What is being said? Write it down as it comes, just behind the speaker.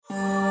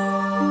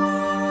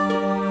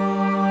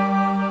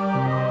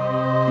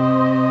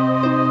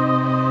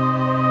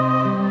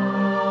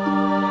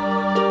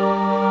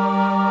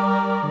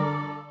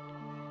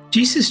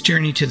Jesus'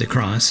 journey to the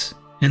cross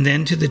and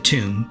then to the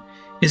tomb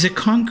is a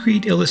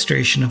concrete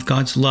illustration of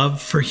God's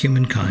love for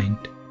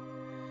humankind.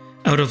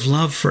 Out of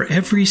love for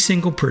every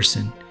single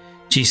person,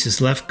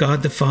 Jesus left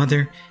God the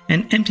Father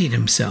and emptied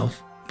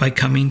himself by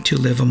coming to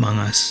live among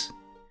us.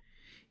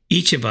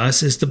 Each of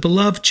us is the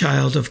beloved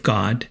child of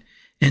God,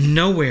 and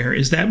nowhere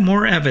is that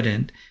more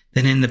evident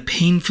than in the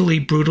painfully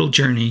brutal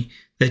journey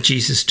that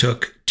Jesus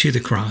took to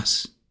the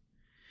cross.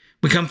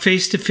 We come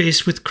face to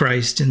face with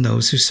Christ and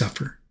those who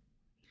suffer.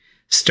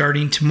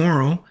 Starting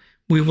tomorrow,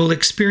 we will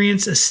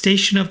experience a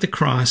station of the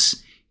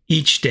cross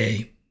each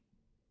day.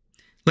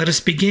 Let us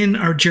begin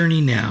our journey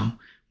now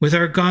with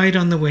our guide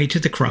on the way to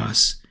the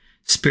cross,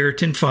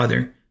 Spirit and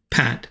Father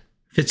Pat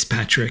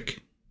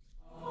Fitzpatrick.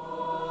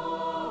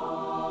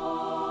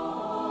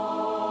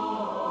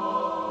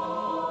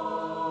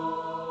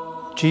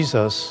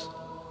 Jesus,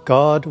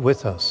 God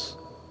with us,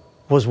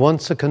 was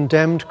once a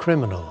condemned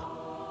criminal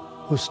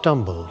who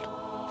stumbled,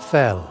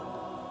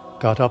 fell,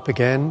 got up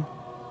again,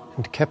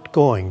 and kept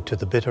going to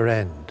the bitter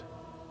end.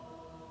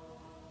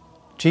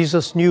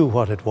 Jesus knew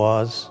what it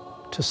was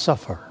to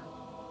suffer.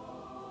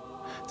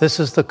 "This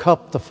is the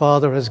cup the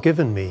Father has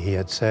given me," he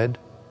had said.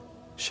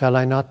 "Shall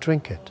I not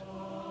drink it?"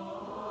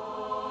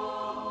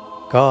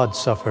 God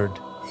suffered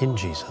in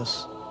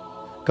Jesus.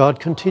 God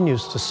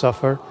continues to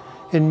suffer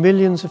in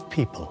millions of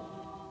people.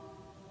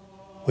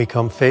 We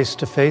come face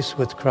to face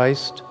with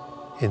Christ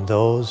in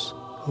those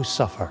who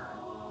suffer.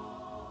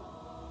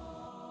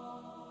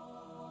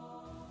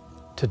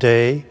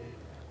 Today,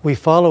 we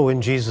follow in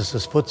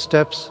Jesus'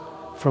 footsteps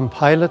from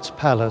Pilate's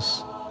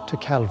palace to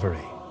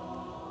Calvary.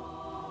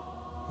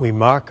 We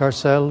mark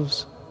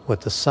ourselves with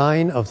the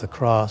sign of the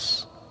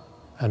cross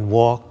and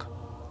walk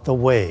the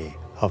way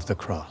of the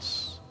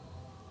cross.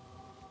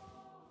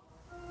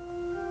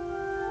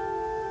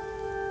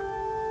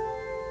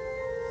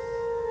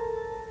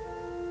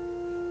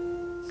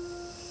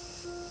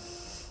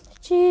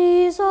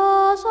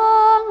 Jesus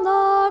on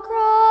the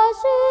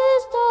cross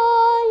is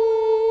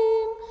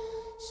dying,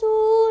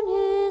 soon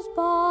his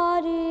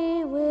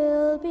body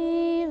will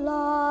be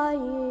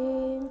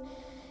lying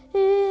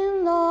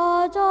in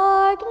the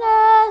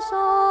darkness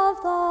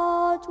of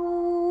the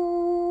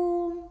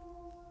tomb.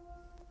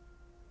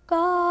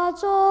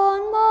 God's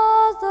own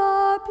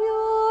mother,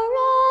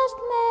 purest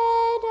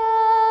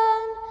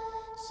maiden,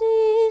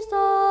 sees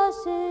the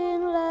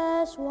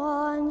sinless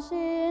one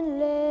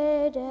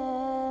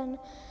sin-laden.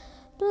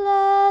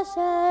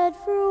 Blessed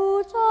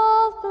fruit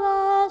of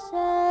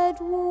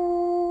blessed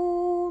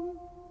womb.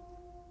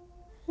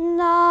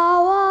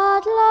 Now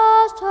at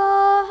last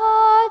her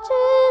heart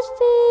is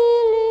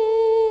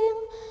feeling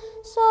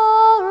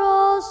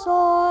sorrow's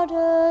sword,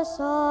 her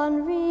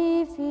Son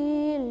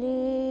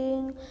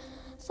revealing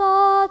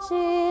thoughts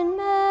in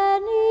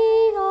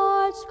many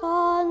hearts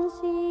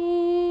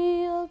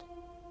concealed.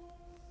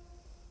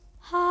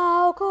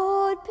 How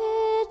could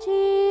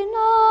pity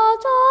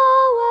not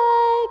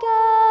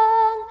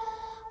awaken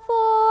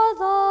for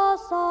the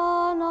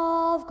Son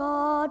of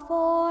God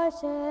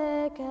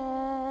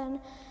forsaken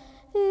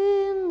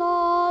in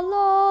the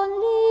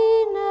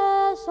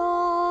loneliness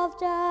of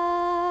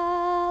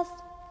death?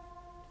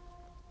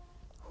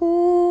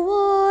 Who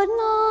would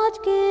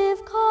not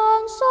give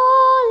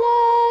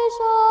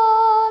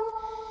consolation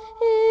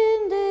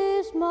in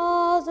this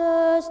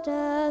mother's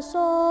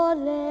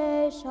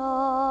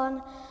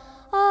desolation,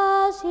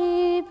 as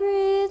he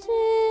breathed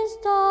his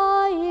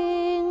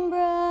dying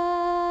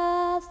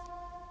breath?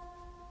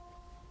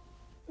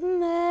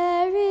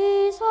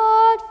 Mary's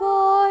heart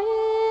for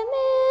him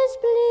is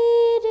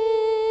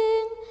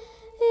bleeding,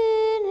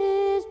 in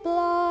his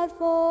blood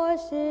for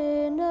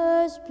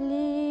sinners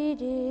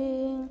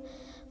pleading.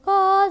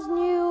 God's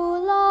new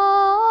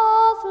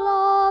law of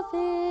love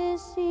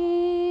is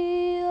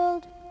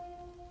sealed.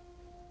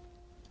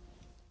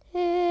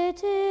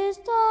 It is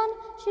done,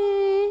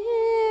 she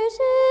hears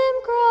him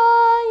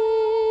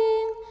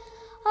crying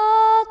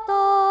at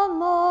the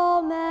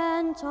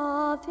moment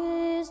of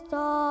his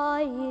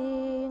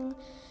dying.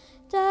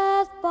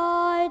 Death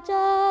by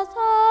death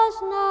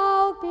has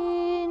now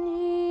been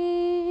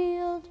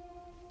healed.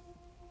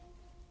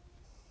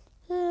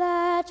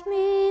 Let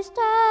me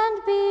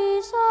stand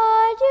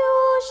beside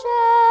you,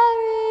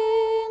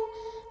 sharing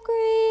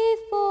grief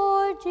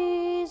for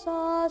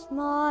Jesus,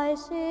 my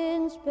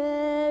sins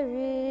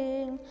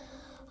bearing,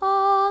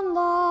 on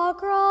the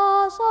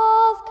cross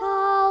of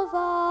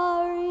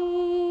Calvary.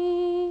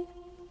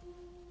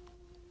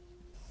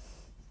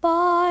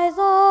 By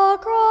the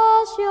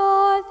cross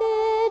your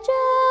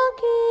vigil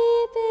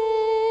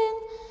keeping,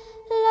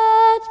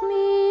 let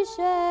me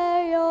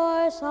share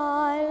your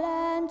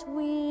silent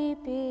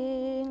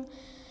weeping.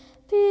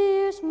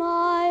 Pierce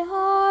my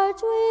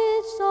heart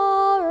with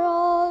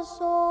sorrow's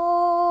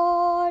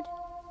sword.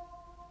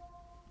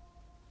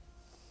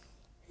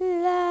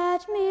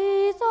 Let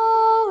me,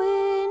 though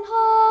in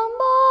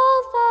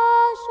humble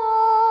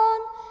fashion,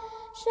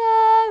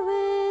 share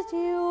with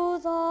you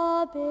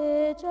the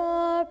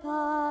bitter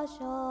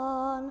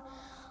passion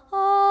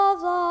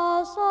of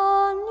the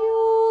Son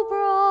you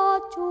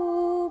brought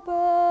to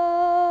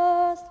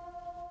birth.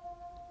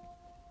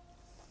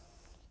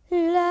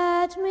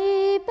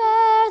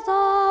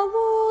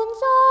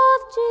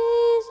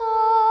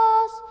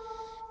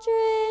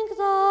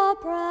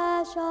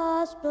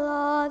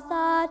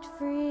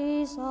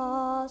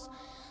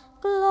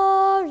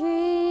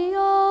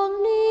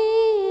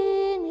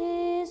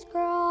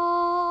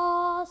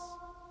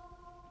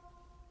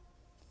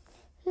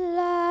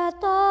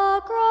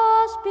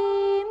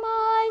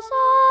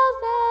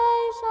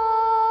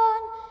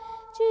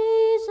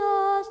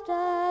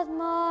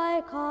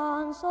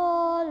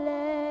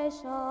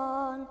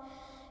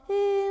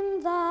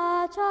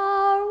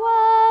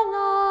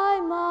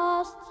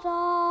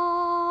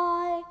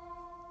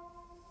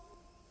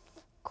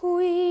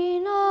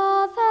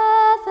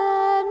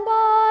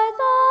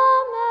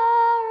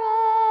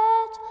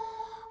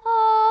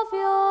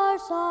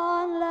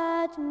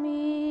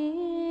 me.